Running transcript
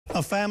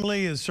A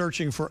family is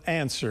searching for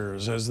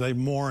answers as they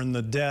mourn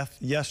the death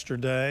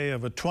yesterday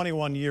of a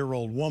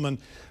 21-year-old woman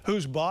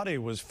whose body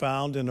was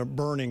found in a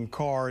burning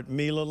car at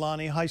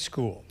Mililani High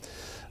School.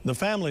 The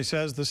family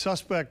says the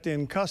suspect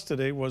in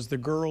custody was the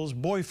girl's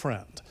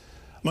boyfriend.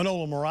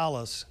 Manolo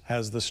Morales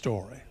has the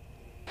story.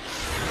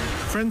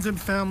 Friends and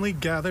family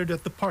gathered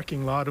at the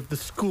parking lot of the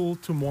school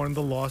to mourn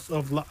the loss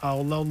of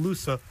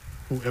Laulusa,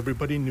 who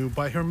everybody knew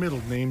by her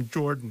middle name,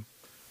 Jordan.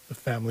 The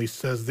family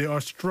says they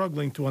are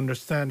struggling to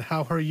understand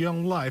how her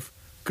young life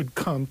could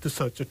come to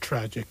such a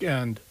tragic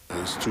end.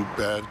 It's too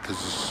bad because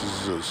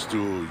she's still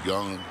a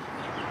young,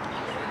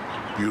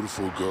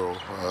 beautiful girl,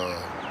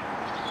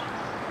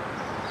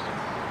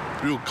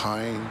 real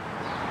kind,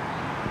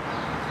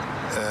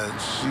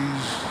 and she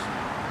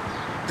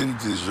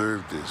didn't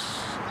deserve this.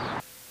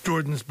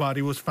 Jordan's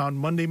body was found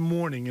Monday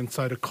morning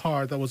inside a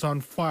car that was on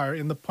fire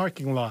in the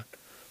parking lot.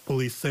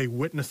 Police say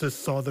witnesses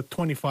saw the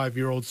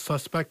 25-year-old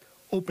suspect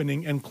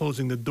opening and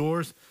closing the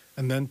doors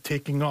and then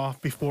taking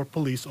off before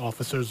police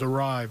officers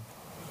arrived.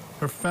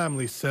 Her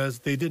family says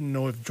they didn't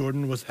know if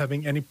Jordan was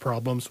having any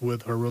problems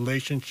with her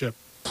relationship.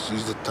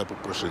 She's the type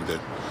of person that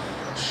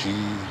she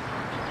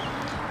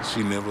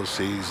never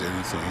says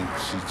anything.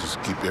 She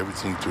just keeps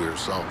everything to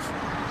herself.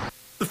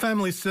 The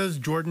family says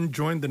Jordan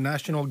joined the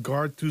National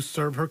Guard to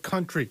serve her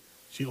country.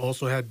 She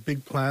also had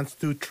big plans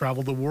to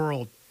travel the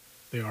world.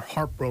 They are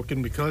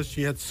heartbroken because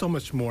she had so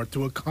much more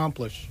to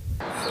accomplish.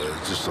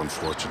 It's just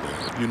unfortunate.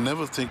 You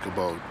never think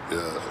about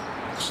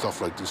stuff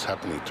like this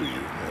happening to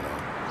you,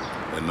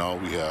 and now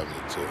we have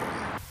it.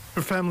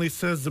 Her family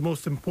says the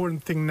most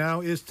important thing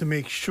now is to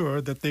make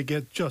sure that they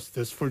get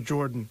justice for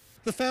Jordan.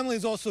 The family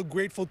is also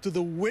grateful to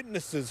the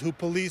witnesses who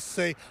police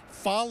say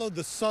followed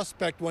the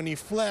suspect when he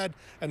fled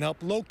and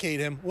helped locate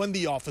him when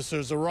the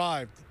officers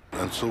arrived.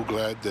 I'm so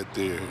glad that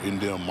they're in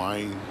their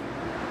mind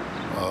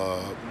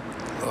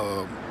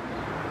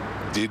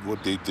did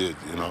what they did,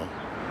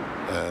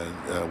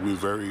 and we're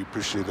very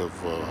appreciative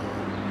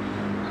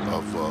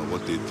of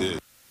what they did.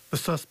 The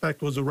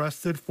suspect was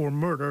arrested for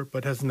murder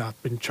but has not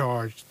been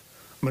charged.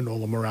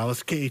 Manolo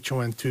Morales,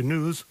 KHON2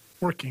 News,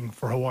 working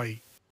for Hawaii.